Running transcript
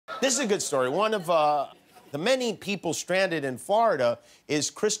This is a good story. One of the many people stranded in Florida is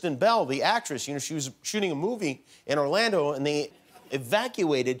Kristen Bell, the actress. You know, she was shooting a movie in Orlando, and they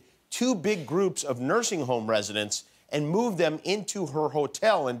evacuated 2 big groups of nursing home residents and moved them into her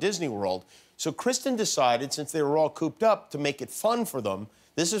hotel in Disney World. So Kristen decided, since they were all cooped up, to make it fun for them.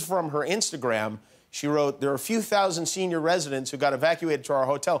 This is from her Instagram. She wrote, "There are a few thousand senior residents who got evacuated to our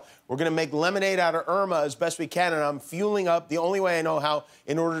hotel. We're going to make lemonade out of Irma as best we can, and I'm fueling up the only way I know how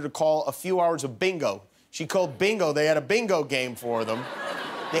in order to call a few hours of bingo." She called bingo. They had a bingo game for them.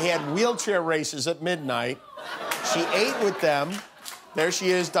 They had wheelchair races at midnight. She ate with them. There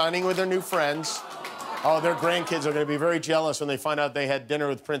she is, dining with her new friends. Oh, their grandkids are going to be very jealous when they find out they had dinner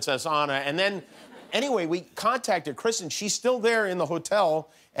with Princess Anna. And then, anyway, we contacted Kristen. She's still there in the hotel,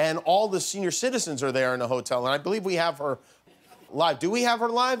 and all the senior citizens are there in the hotel. And I believe we have her live. Do we have her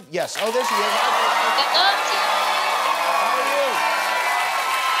live? Yes. Oh, there she is. How are you?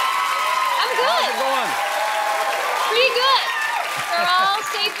 I'm good. How's it going? Pretty good. We're all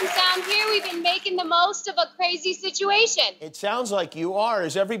safe and sound here. We've been making the most of a crazy situation. It sounds like you are.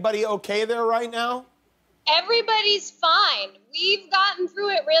 Is everybody okay there right now? Everybody's fine. We've gotten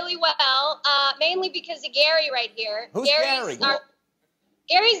through it really well, mainly because of Gary right here. Who's Gary?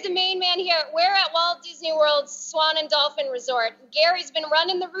 Gary's the main man here. We're at Walt Disney World's Swan and Dolphin Resort. Gary's been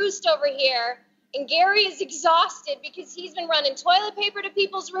running the roost over here, and Gary is exhausted because he's been running toilet paper to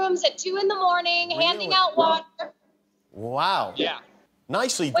people's rooms at 2 in the morning, handing out water. Wow. Yeah.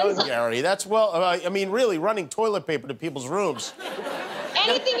 Nicely done, Gary. That's I mean, really, running toilet paper to people's rooms.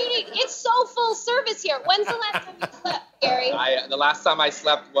 Anything you need. It's so full service here. When's the last time you slept, Gary? The last time I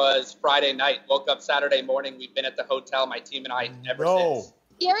slept was Friday night. Woke up Saturday morning. We've been at the hotel, my team and I, ever since.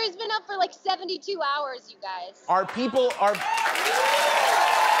 Gary's been up for like 72 hours, you guys. Are people,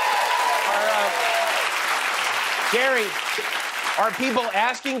 Gary, are people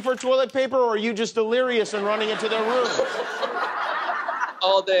asking for toilet paper, or are you just delirious and running into their rooms?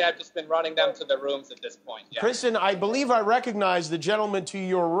 All day, I've just been running them to the rooms at this point. Yeah. Kristen, I believe I recognize the gentleman to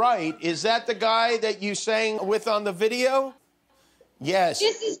your right. Is that the guy that you sang with on the video? Yes.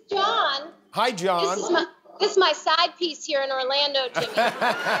 This is John. Hi, John. This is my side piece here in Orlando, Jimmy.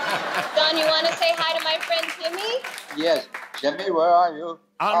 John, you want to say hi to my friend Jimmy? Yes. Jimmy, where are you?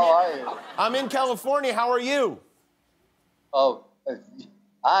 How are you? I'm in California. How are you? Oh,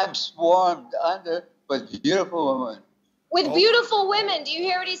 I'm swarmed under with beautiful women. With beautiful women. Do you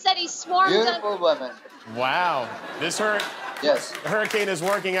hear what he said? He's swarmed Beautiful women. Wow. This hurricane is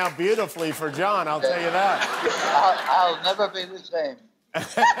working out beautifully for John, I'll tell you that. I'll never be the same.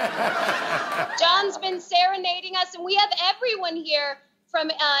 John's been serenading us, and we have everyone here from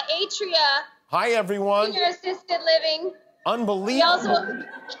Atria. Hi, everyone. Senior assisted living. Unbelievable.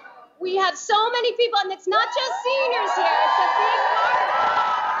 We have so many people, and it's not just seniors here. It's a big party.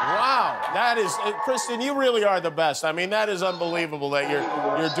 Wow, that is, Kristen, you really are the best. I mean, that is unbelievable that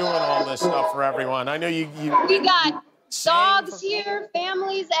you're doing all this stuff for everyone. I know you we got dogs here,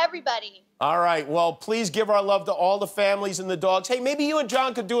 families, everybody. All right, well, please give our love to all the families and the dogs. Hey, maybe you and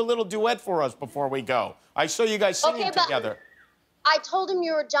John could do a little duet for us before we go. I saw you guys singing together. I told him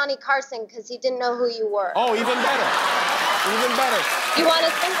you were Johnny Carson because he didn't know who you were. Oh, even better. Even better. You want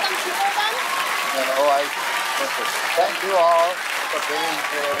to sing some to her then? No, thank you all for being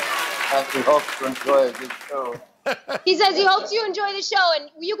here, and we hope to enjoy this show. He says he hopes you enjoy the show, and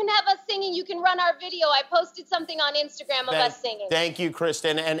you can have us singing. You can run our video. I posted something on Instagram of us singing. Thank you,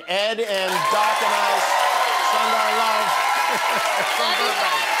 Kristen. And Ed and Doc and I send our love. Love you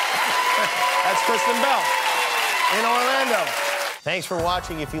guys. That's Kristen Bell in Orlando. Thanks for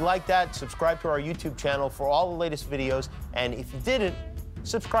watching. If you like that, subscribe to our YouTube channel for all the latest videos. And if you didn't,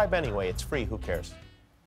 subscribe anyway. It's free. Who cares?